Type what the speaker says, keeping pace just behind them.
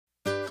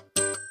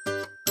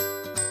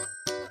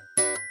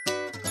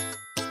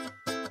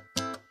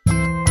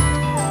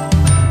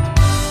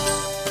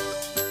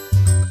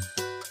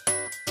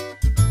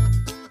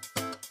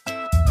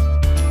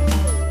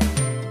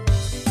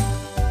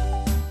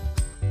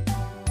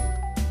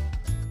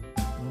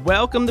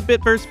Welcome to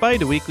Bitverse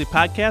Byte, a weekly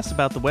podcast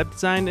about the web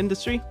design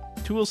industry,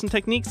 tools and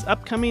techniques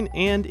upcoming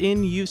and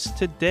in use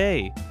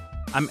today.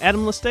 I'm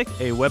Adam Listick,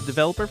 a web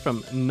developer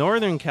from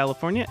Northern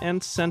California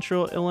and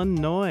Central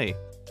Illinois.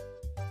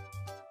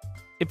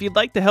 If you'd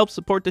like to help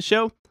support the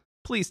show,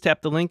 please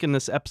tap the link in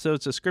this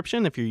episode's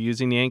description if you're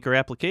using the Anchor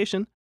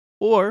application,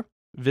 or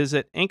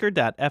visit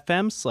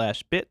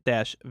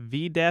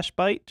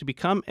anchor.fm/bit-v-byte to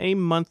become a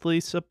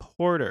monthly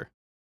supporter.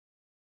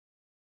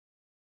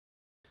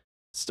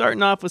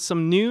 Starting off with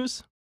some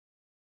news.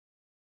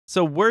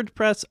 So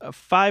WordPress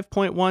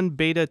 5.1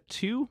 Beta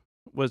 2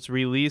 was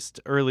released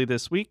early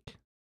this week.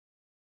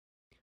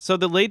 So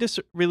the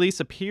latest release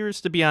appears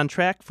to be on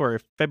track for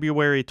a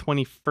February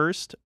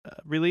 21st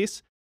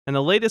release, and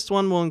the latest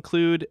one will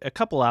include a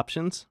couple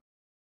options,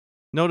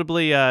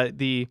 notably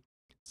the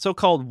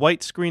so-called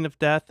white screen of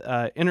death,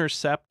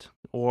 intercept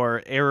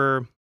or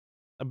error,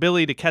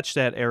 ability to catch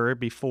that error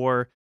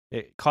before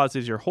it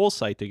causes your whole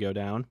site to go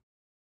down.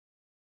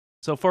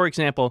 So for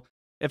example,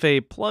 if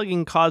a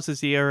plugin causes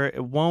the error,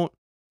 it won't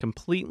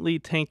completely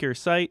tank your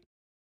site.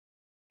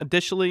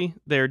 Additionally,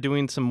 they're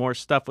doing some more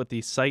stuff with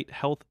the site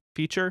health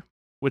feature,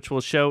 which will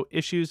show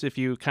issues if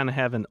you kind of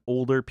have an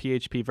older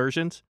PHP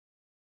versions.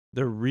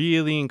 They're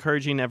really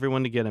encouraging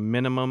everyone to get a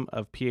minimum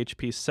of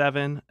PHP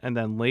 7, and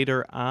then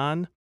later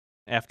on,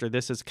 after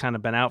this has kind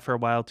of been out for a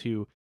while,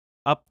 to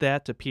up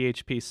that to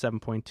PHP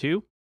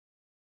 7.2.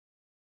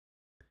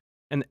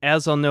 And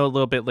as I'll know a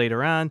little bit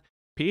later on,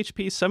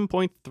 PHP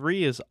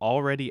 7.3 is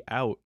already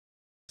out.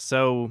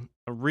 So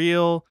a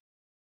real,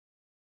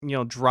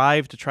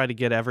 drive to try to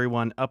get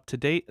everyone up to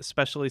date,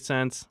 especially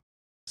since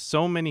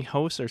so many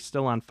hosts are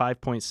still on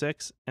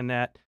 5.6, and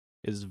that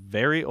is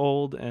very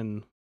old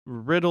and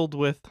riddled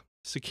with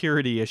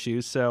security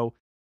issues. So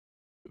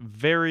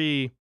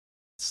very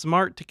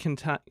smart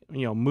to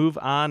move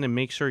on and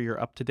make sure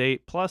you're up to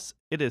date. Plus,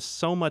 it is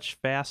so much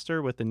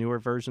faster with the newer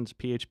versions of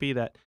PHP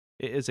that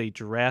it is a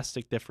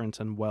drastic difference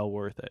and well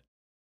worth it.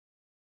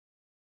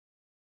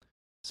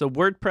 So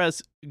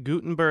WordPress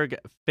Gutenberg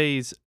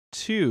Phase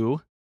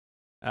 2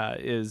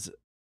 is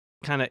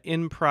kind of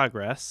in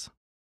progress.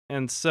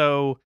 And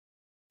so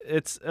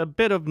it's a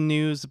bit of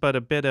news, but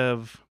a bit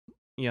of,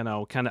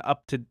 kind of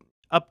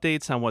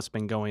updates on what's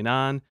been going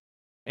on.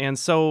 And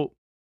so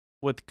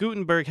with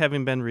Gutenberg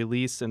having been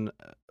released in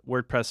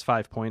WordPress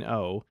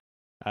 5.0,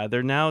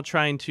 they're now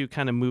trying to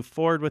kind of move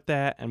forward with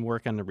that and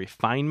work on the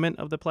refinement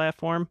of the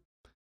platform.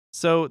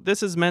 So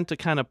this is meant to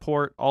kind of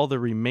port all the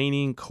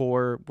remaining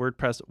core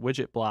WordPress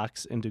widget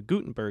blocks into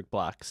Gutenberg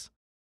blocks.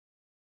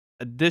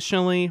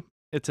 Additionally,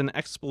 it's an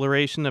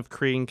exploration of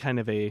creating kind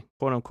of a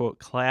quote-unquote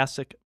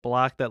classic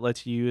block that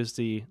lets you use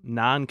the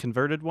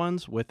non-converted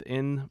ones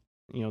within,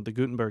 the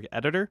Gutenberg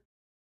editor.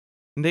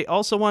 And they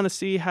also want to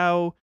see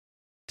how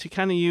to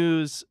kind of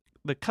use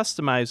the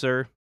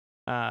customizer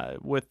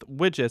with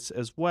widgets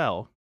as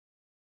well.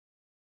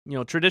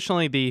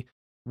 Traditionally the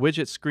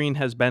widget screen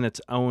has been its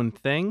own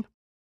thing.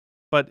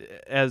 But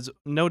as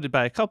noted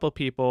by a couple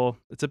people,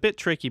 it's a bit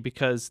tricky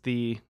because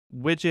the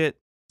widget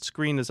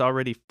screen is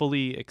already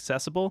fully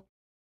accessible,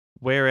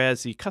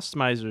 whereas the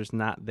customizer is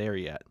not there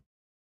yet.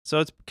 So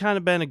it's kind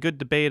of been a good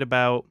debate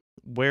about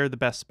where the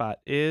best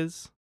spot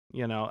is.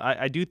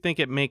 I do think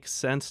it makes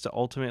sense to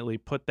ultimately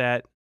put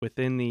that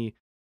within the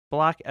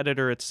block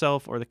editor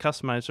itself or the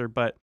customizer,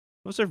 but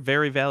those are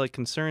very valid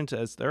concerns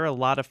as there are a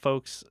lot of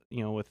folks,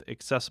 with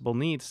accessible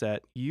needs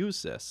that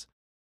use this.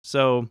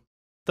 So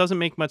doesn't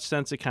make much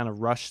sense to kind of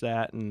rush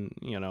that and,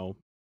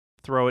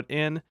 throw it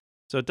in.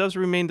 So it does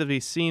remain to be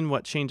seen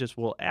what changes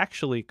will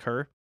actually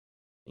occur,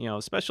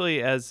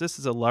 especially as this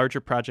is a larger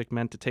project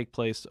meant to take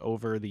place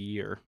over the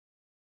year.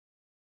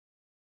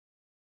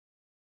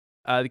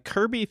 The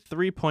Kirby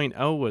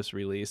 3.0 was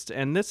released,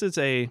 and this is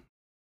a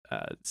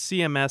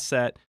CMS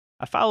that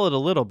I followed a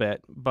little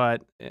bit,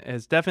 but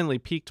has definitely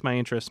piqued my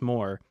interest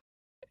more.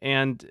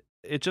 And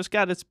it just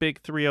got its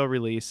big 3.0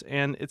 release,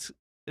 and it's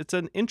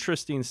an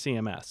interesting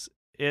CMS.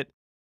 It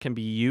can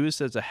be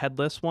used as a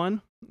headless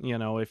one,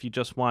 if you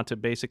just want to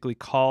basically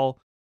call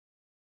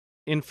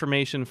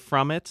information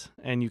from it,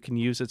 and you can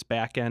use its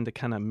backend to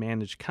kind of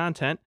manage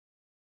content.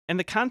 And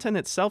the content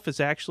itself is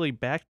actually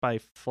backed by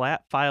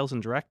flat files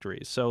and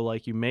directories. So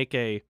like you make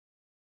a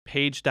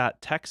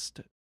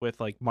page.txt with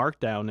like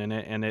Markdown in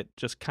it, and it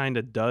just kind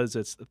of does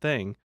its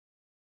thing.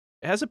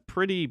 It has a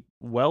pretty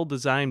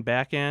well-designed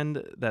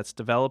backend that's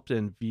developed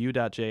in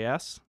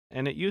Vue.js,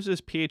 and it uses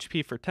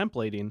PHP for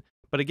templating.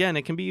 But again,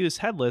 it can be used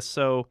headless,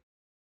 so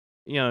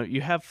you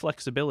have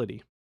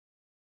flexibility.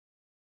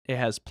 It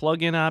has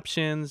plugin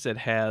options. It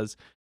has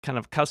kind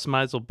of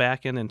customizable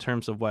backend in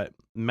terms of what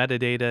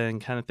metadata and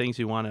kind of things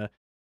you want to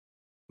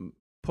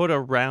put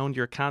around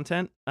your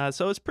content.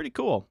 So it's pretty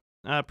cool.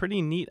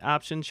 Pretty neat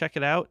option. Check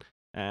it out,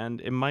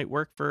 and it might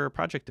work for a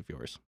project of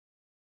yours.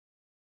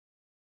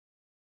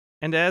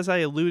 And as I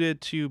alluded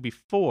to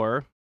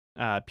before,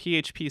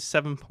 PHP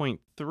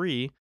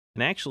 7.3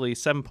 and actually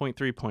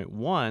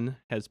 7.3.1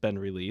 has been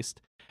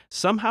released.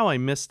 Somehow I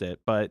missed it,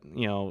 but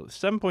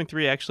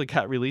 7.3 actually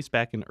got released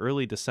back in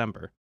early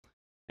December.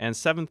 And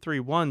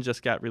 7.3.1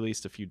 just got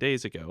released a few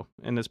days ago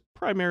and is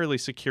primarily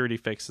security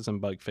fixes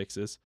and bug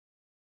fixes.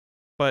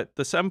 But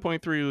the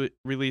 7.3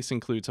 release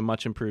includes a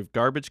much improved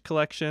garbage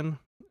collection,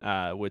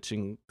 which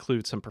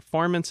includes some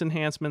performance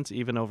enhancements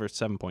even over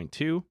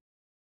 7.2.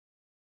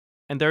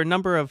 And there are a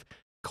number of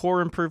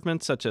core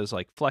improvements such as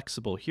like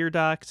flexible here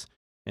docs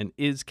and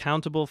is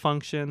countable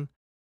function.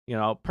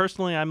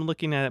 Personally, I'm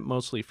looking at it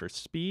mostly for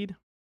speed,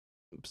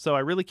 so I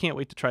really can't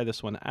wait to try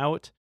this one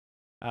out.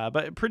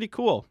 But pretty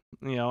cool.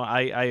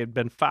 I had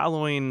been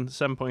following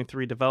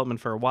 7.3 development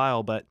for a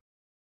while, but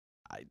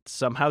I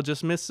somehow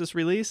just missed this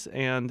release,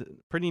 and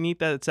pretty neat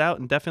that it's out,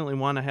 and definitely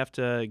want to have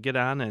to get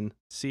on and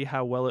see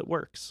how well it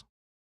works.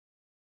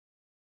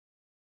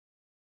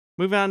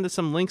 Moving on to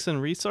some links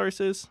and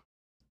resources.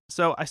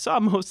 So I saw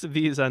most of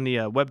these on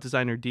the Web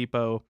Designer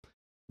Depot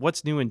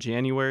What's New in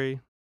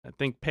January, I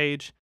think,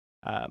 page.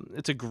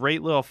 It's a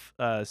great little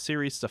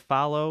series to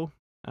follow,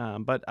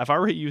 but I've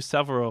already used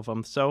several of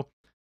them, so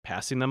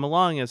passing them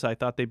along as I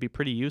thought they'd be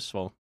pretty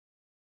useful.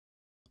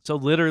 So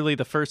literally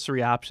the first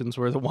three options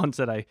were the ones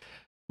that I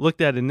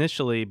looked at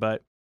initially,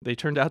 but they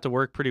turned out to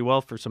work pretty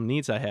well for some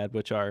needs I had,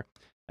 which are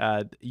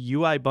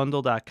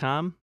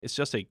UIBundle.com. It's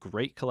just a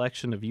great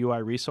collection of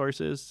UI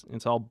resources.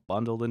 It's all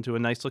bundled into a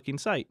nice looking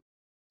site.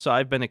 So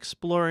I've been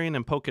exploring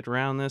and poking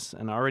around this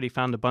and already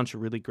found a bunch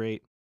of really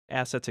great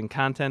assets and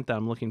content that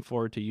I'm looking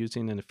forward to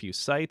using in a few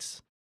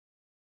sites.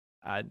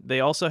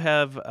 They also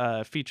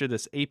have featured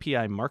this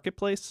API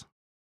marketplace,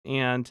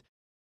 and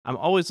I'm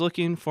always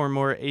looking for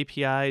more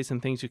APIs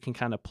and things you can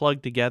kind of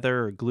plug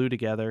together or glue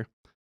together,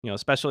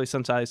 especially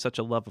since I have such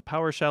a love of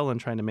PowerShell and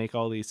trying to make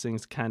all these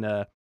things kind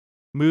of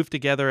move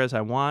together as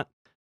I want.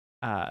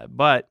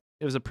 But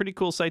it was a pretty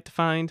cool site to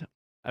find.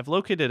 I've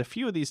located a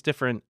few of these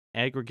different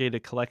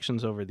aggregated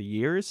collections over the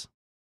years,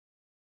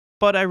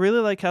 but I really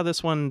like how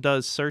this one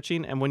does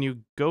searching, and when you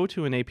go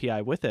to an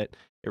API with it,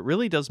 it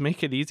really does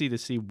make it easy to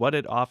see what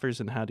it offers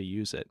and how to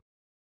use it.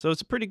 So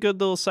it's a pretty good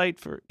little site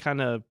for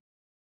kind of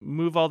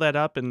move all that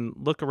up and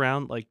look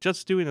around. Like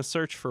just doing a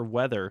search for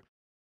weather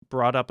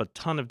brought up a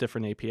ton of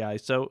different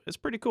APIs, so it's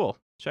pretty cool.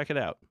 Check it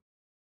out.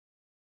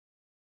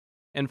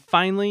 And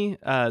finally,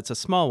 it's a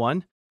small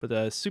one, but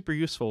a super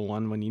useful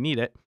one when you need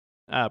it.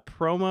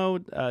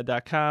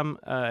 Promo.com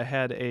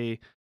had a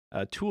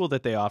tool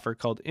that they offer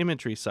called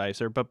Image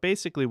Resizer, but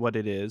basically what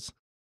it is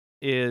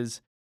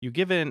you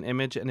give it an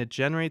image and it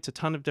generates a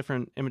ton of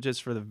different images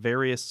for the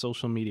various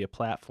social media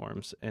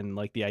platforms and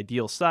like the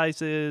ideal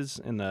sizes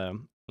and the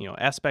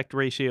aspect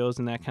ratios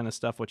and that kind of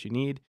stuff, what you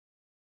need.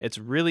 It's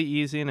really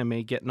easy, and it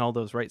made getting all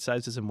those right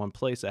sizes in one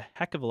place a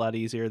heck of a lot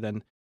easier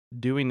than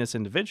doing this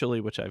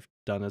individually, which I've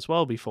done as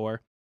well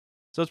before.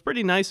 So it's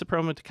pretty nice of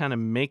Promo to kind of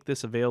make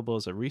this available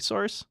as a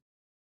resource.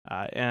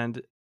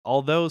 And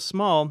although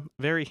small,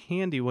 very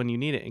handy when you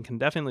need it and can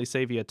definitely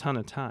save you a ton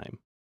of time.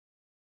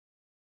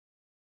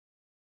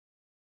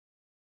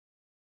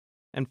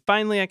 And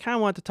finally, I kind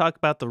of want to talk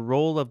about the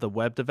role of the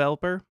web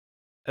developer,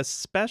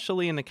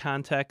 especially in the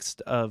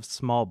context of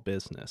small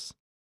business.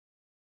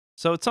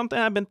 So it's something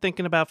I've been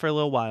thinking about for a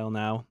little while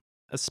now,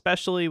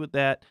 especially with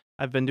that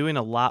I've been doing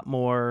a lot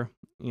more,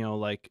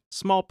 like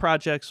small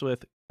projects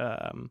with,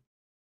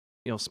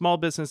 small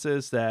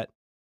businesses that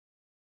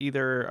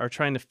either are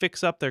trying to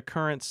fix up their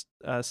current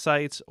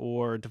sites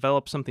or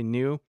develop something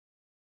new.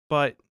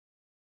 But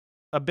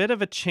a bit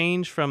of a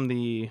change from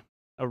the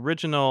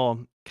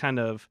original kind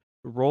of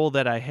role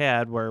that I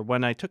had, where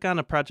when I took on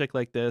a project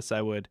like this,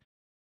 I would,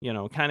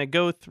 kind of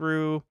go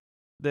through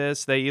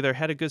this. They either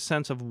had a good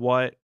sense of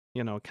what,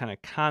 kind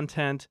of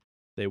content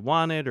they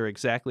wanted or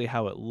exactly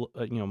how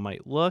it,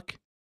 might look,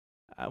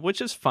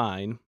 which is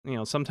fine.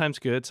 Sometimes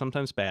good,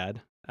 sometimes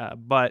bad.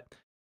 But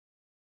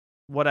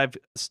what I've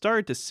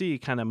started to see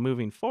kind of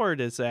moving forward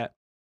is that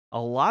a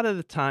lot of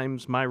the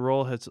times my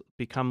role has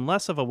become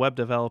less of a web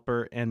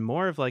developer and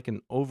more of like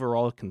an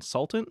overall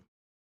consultant.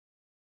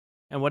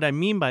 And what I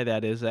mean by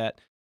that is that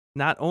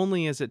not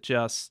only is it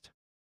just,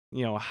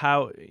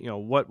 how,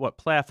 what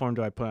platform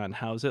do I put on?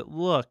 How does it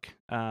look?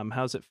 How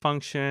does it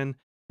function?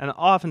 And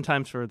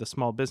oftentimes for the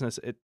small business,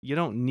 you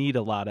don't need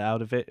a lot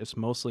out of it. It's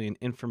mostly an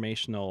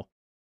informational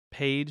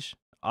page,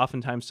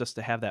 oftentimes just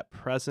to have that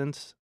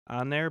presence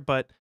on there.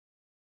 But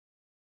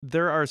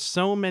there are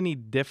so many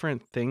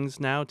different things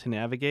now to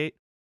navigate.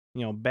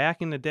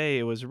 Back in the day,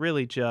 it was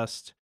really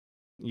just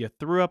you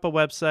threw up a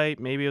website,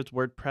 maybe it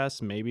was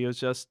WordPress, maybe it was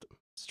just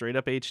straight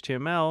up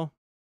HTML,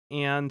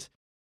 and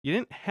you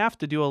didn't have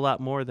to do a lot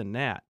more than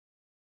that.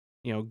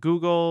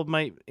 Google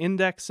might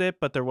index it,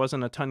 but there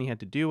wasn't a ton you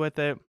had to do with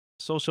it.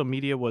 Social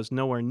media was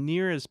nowhere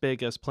near as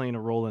big as playing a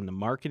role in the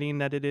marketing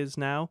that it is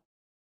now.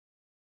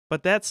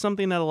 But that's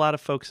something that a lot of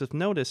folks have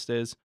noticed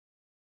is,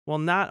 well,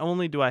 not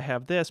only do I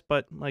have this,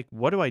 but like,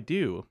 what do I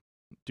do?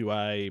 Do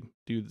I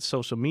do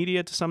social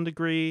media to some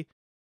degree?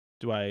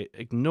 Do I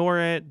ignore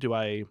it? Do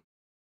I,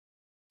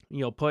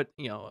 put,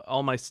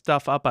 all my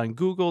stuff up on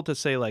Google to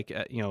say like,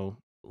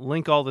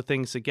 link all the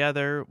things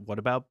together? What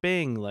about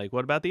Bing? Like,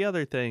 what about the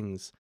other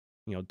things?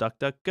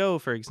 DuckDuckGo,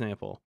 for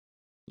example.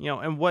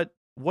 And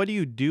what do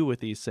you do with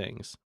these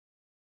things?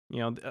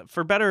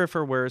 For better or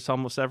for worse,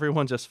 almost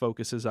everyone just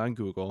focuses on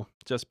Google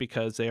just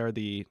because they are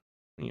the,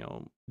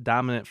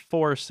 dominant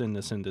force in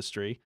this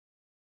industry.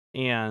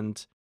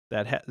 And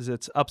that has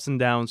its ups and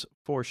downs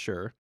for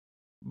sure.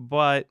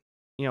 But,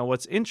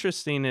 what's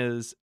interesting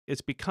is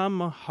it's become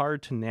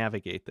hard to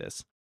navigate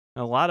this.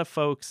 A lot of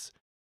folks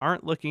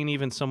aren't looking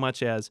even so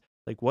much as,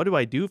 like, what do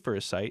I do for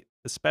a site?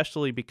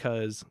 Especially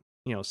because,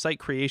 site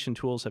creation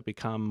tools have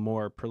become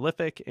more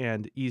prolific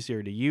and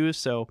easier to use.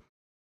 So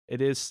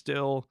it is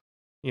still,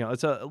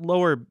 it's a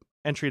lower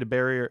entry to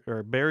barrier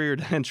or barrier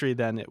to entry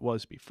than it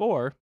was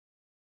before.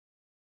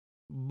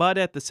 But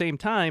at the same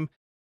time,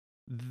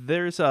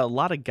 there's a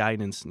lot of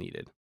guidance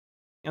needed.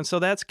 And so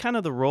that's kind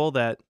of the role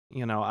that,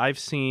 I've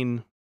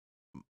seen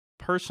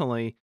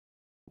personally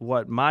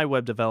what my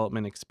web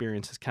development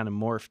experience has kind of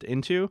morphed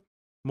into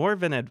more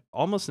of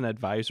almost an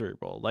advisory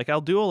role. Like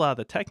I'll do a lot of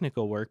the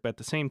technical work, but at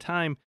the same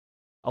time,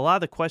 a lot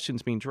of the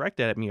questions being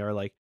directed at me are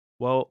like,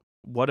 well,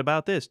 what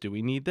about this? Do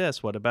we need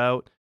this? What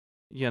about,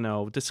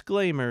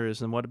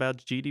 disclaimers and what about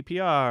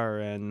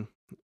GDPR and,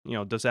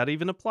 does that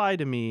even apply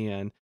to me?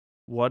 And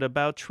what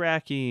about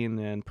tracking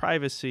and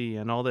privacy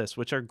and all this,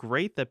 which are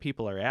great that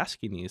people are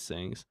asking these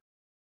things.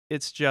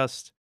 It's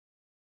just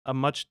a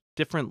much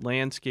different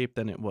landscape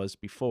than it was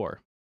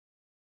before.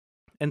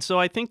 And so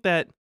I think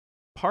that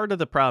part of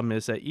the problem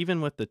is that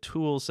even with the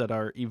tools that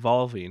are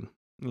evolving,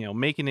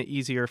 making it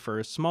easier for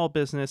a small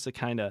business to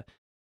kind of,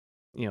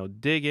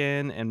 dig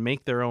in and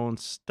make their own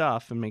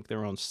stuff and make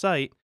their own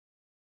site,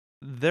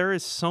 there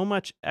is so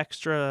much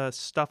extra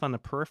stuff on the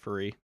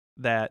periphery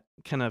that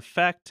can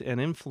affect and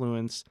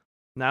influence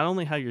not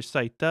only how your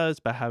site does,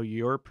 but how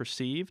you're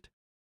perceived,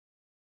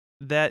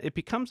 that it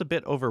becomes a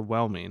bit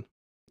overwhelming.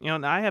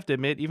 And I have to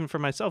admit, even for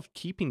myself,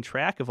 keeping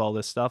track of all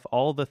this stuff,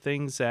 all the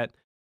things that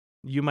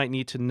you might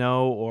need to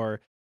know,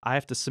 or I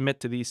have to submit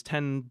to these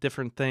 10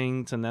 different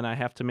things, and then I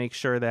have to make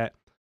sure that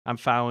I'm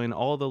following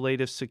all the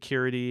latest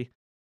security,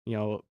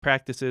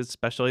 practices,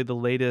 especially the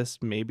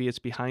latest. Maybe it's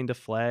behind a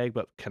flag,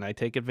 but can I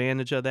take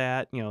advantage of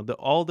that?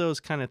 All those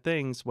kind of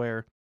things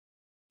where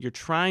you're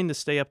trying to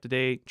stay up to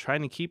date,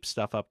 trying to keep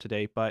stuff up to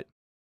date, but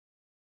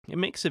it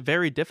makes it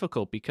very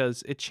difficult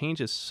because it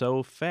changes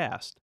so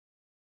fast.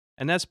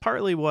 And that's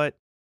partly what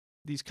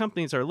these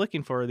companies are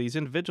looking for, these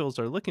individuals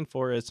are looking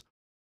for, is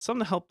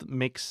something to help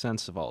make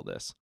sense of all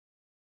this.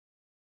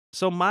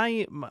 So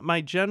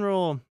my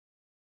general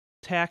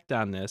tact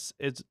on this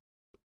is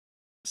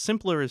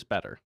simpler is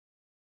better.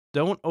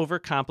 Don't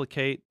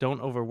overcomplicate,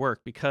 don't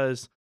overwork,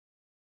 because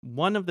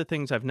one of the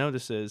things I've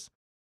noticed is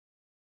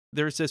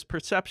there's this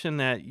perception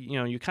that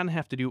you kind of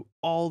have to do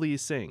all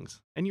these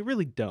things, and you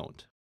really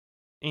don't.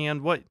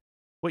 And what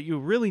you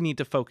really need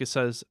to focus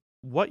on is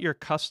what your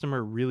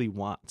customer really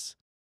wants.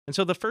 And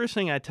so the first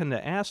thing I tend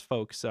to ask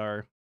folks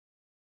are,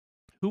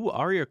 who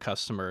are your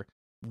customer?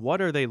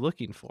 What are they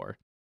looking for?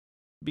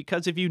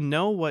 Because if you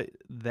know what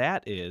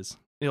that is,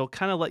 it'll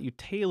kind of let you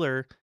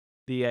tailor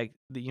the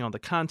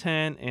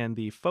content and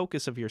the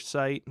focus of your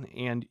site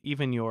and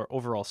even your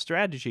overall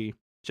strategy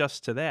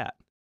just to that.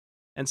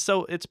 And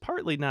so it's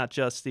partly not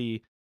just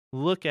the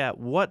look at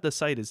what the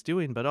site is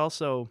doing, but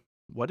also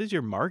what is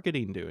your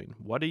marketing doing?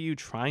 What are you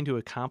trying to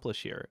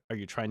accomplish here? Are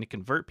you trying to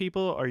convert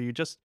people? Or are you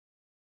just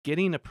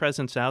getting a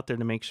presence out there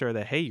to make sure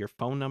that, hey, your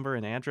phone number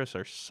and address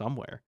are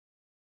somewhere?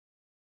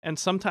 And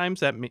sometimes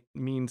that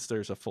means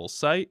there's a full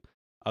site.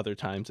 Other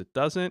times it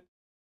doesn't.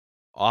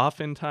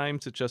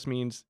 Oftentimes it just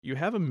means you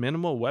have a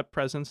minimal web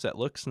presence that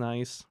looks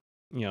nice.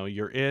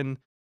 You're in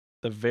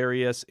the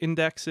various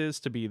indexes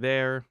to be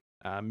there.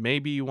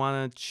 Maybe you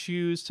want to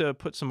choose to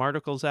put some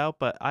articles out,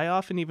 but I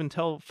often even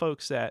tell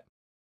folks that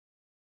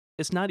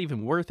it's not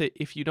even worth it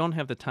if you don't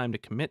have the time to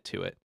commit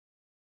to it.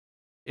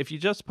 If you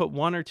just put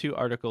one or two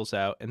articles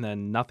out and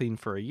then nothing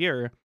for a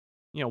year,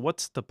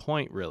 what's the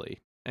point really?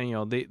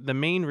 And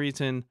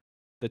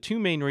the two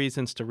main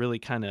reasons to really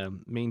kind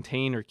of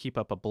maintain or keep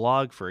up a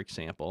blog, for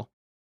example,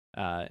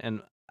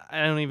 and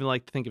I don't even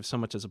like to think of so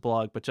much as a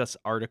blog, but just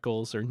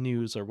articles or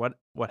news or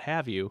what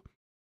have you,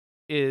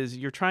 is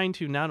you're trying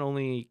to not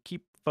only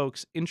keep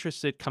folks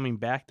interested coming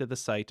back to the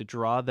site to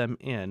draw them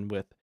in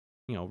with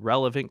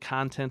relevant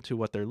content to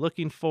what they're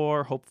looking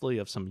for, hopefully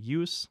of some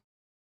use,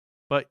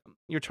 but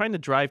you're trying to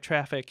drive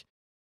traffic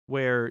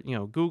where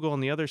Google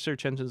and the other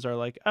search engines are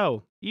like,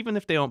 oh, even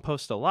if they don't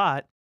post a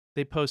lot,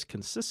 they post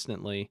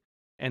consistently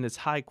and it's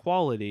high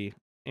quality,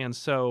 and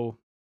so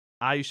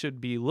I should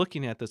be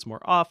looking at this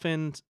more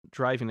often,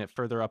 driving it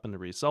further up in the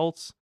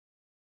results.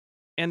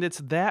 And it's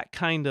that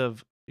kind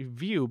of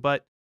view,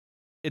 but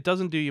it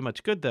doesn't do you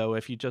much good though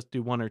if you just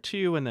do one or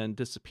two and then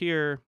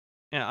disappear.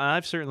 And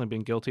I've certainly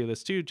been guilty of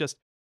this too, just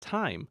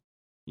time.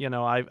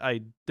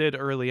 I did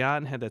early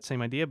on, had that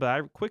same idea, but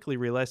I quickly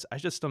realized I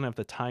just don't have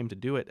the time to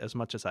do it as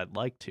much as I'd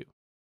like to.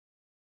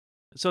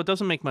 So it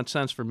doesn't make much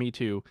sense for me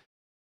to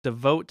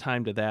devote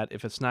time to that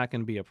if it's not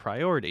going to be a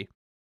priority.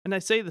 And I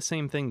say the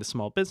same thing to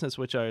small business,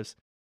 which is,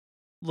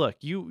 look,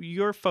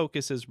 your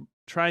focus is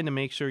trying to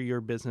make sure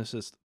your business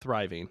is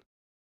thriving.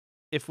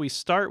 if we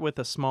start with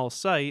a small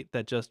site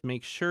that just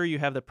makes sure you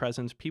have the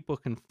presence, people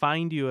can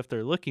find you if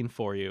they're looking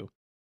for you,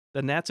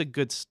 then that's a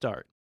good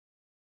start.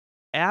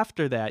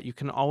 After that, you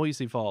can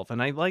always evolve.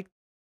 And I like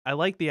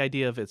the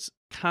idea of it's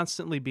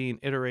constantly being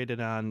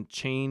iterated on,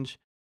 change,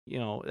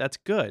 that's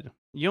good.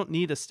 You don't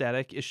need a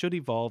static. It should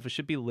evolve. It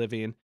should be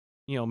living.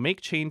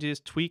 Make changes,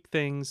 tweak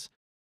things.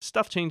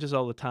 Stuff changes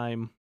all the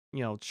time.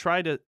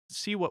 Try to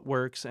see what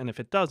works, and if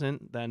it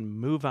doesn't, then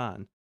move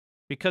on.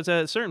 Because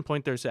at a certain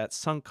point there's that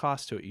sunk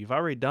cost to it. You've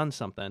already done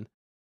something.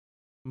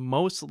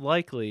 Most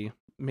likely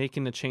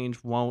making the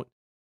change won't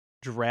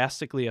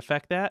drastically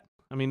affect that.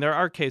 I mean, there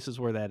are cases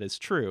where that is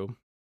true,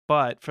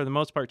 but for the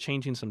most part,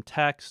 changing some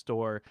text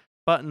or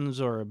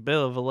buttons or a bit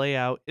of a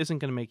layout isn't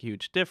going to make a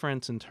huge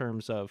difference in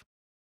terms of,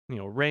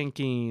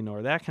 ranking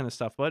or that kind of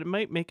stuff, but it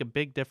might make a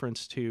big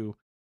difference to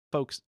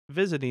folks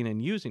visiting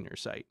and using your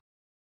site.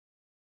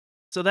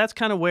 So that's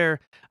kind of where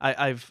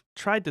I've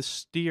tried to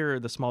steer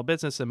the small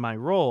business, and my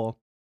role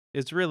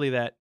is really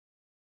that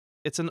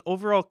it's an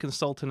overall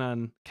consultant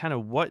on kind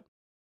of what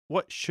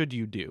should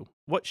you do?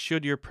 What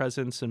should your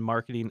presence and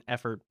marketing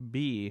effort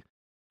be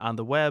on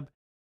the web?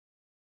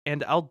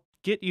 And I'll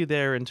get you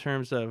there in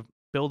terms of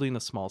building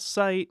a small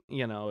site,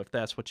 if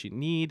that's what you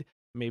need,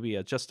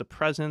 maybe just a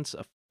presence,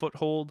 a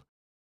foothold.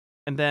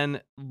 And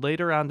then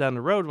later on down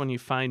the road, when you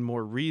find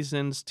more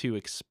reasons to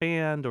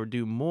expand or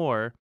do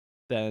more,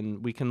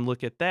 then we can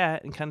look at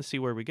that and kind of see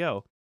where we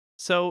go.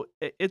 So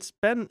it's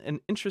been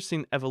an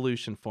interesting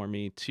evolution for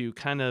me to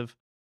kind of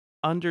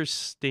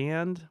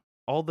understand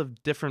all the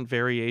different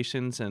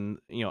variations, and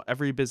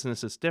every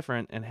business is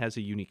different and has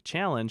a unique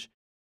challenge,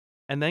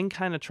 and then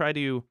kind of try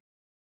to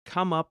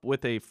come up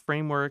with a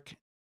framework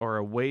or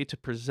a way to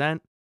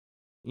present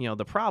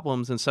the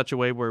problems in such a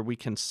way where we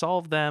can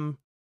solve them.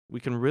 We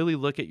can really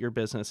look at your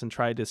business and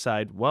try to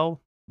decide, well,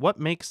 what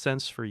makes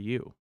sense for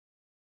you.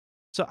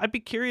 So I'd be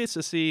curious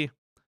to see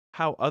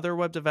how other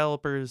web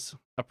developers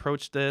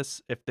approach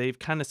this, if they've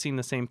kind of seen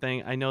the same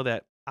thing. I know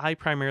that I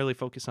primarily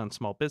focus on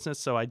small business,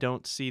 so I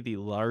don't see the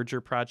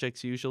larger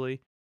projects usually.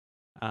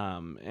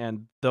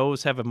 And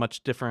those have a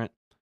much different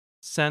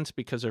sense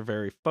because they're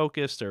very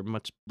focused, they're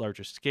much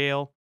larger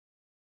scale.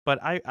 But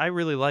I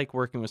really like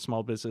working with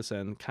small business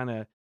and kind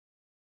of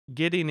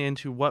getting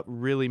into what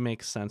really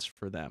makes sense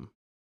for them.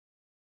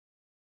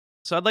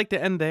 So I'd like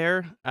to end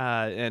there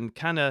and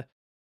kind of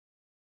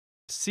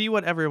see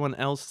what everyone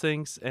else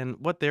thinks and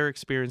what their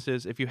experience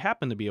is if you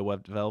happen to be a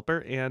web developer,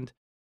 and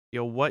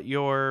what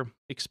your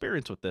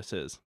experience with this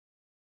is.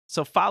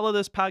 So follow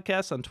this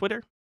podcast on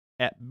Twitter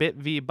at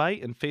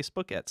bitvbyte and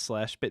Facebook at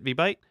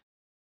 /bitvbyte.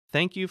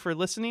 Thank you for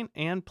listening,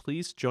 and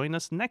please join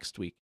us next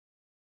week.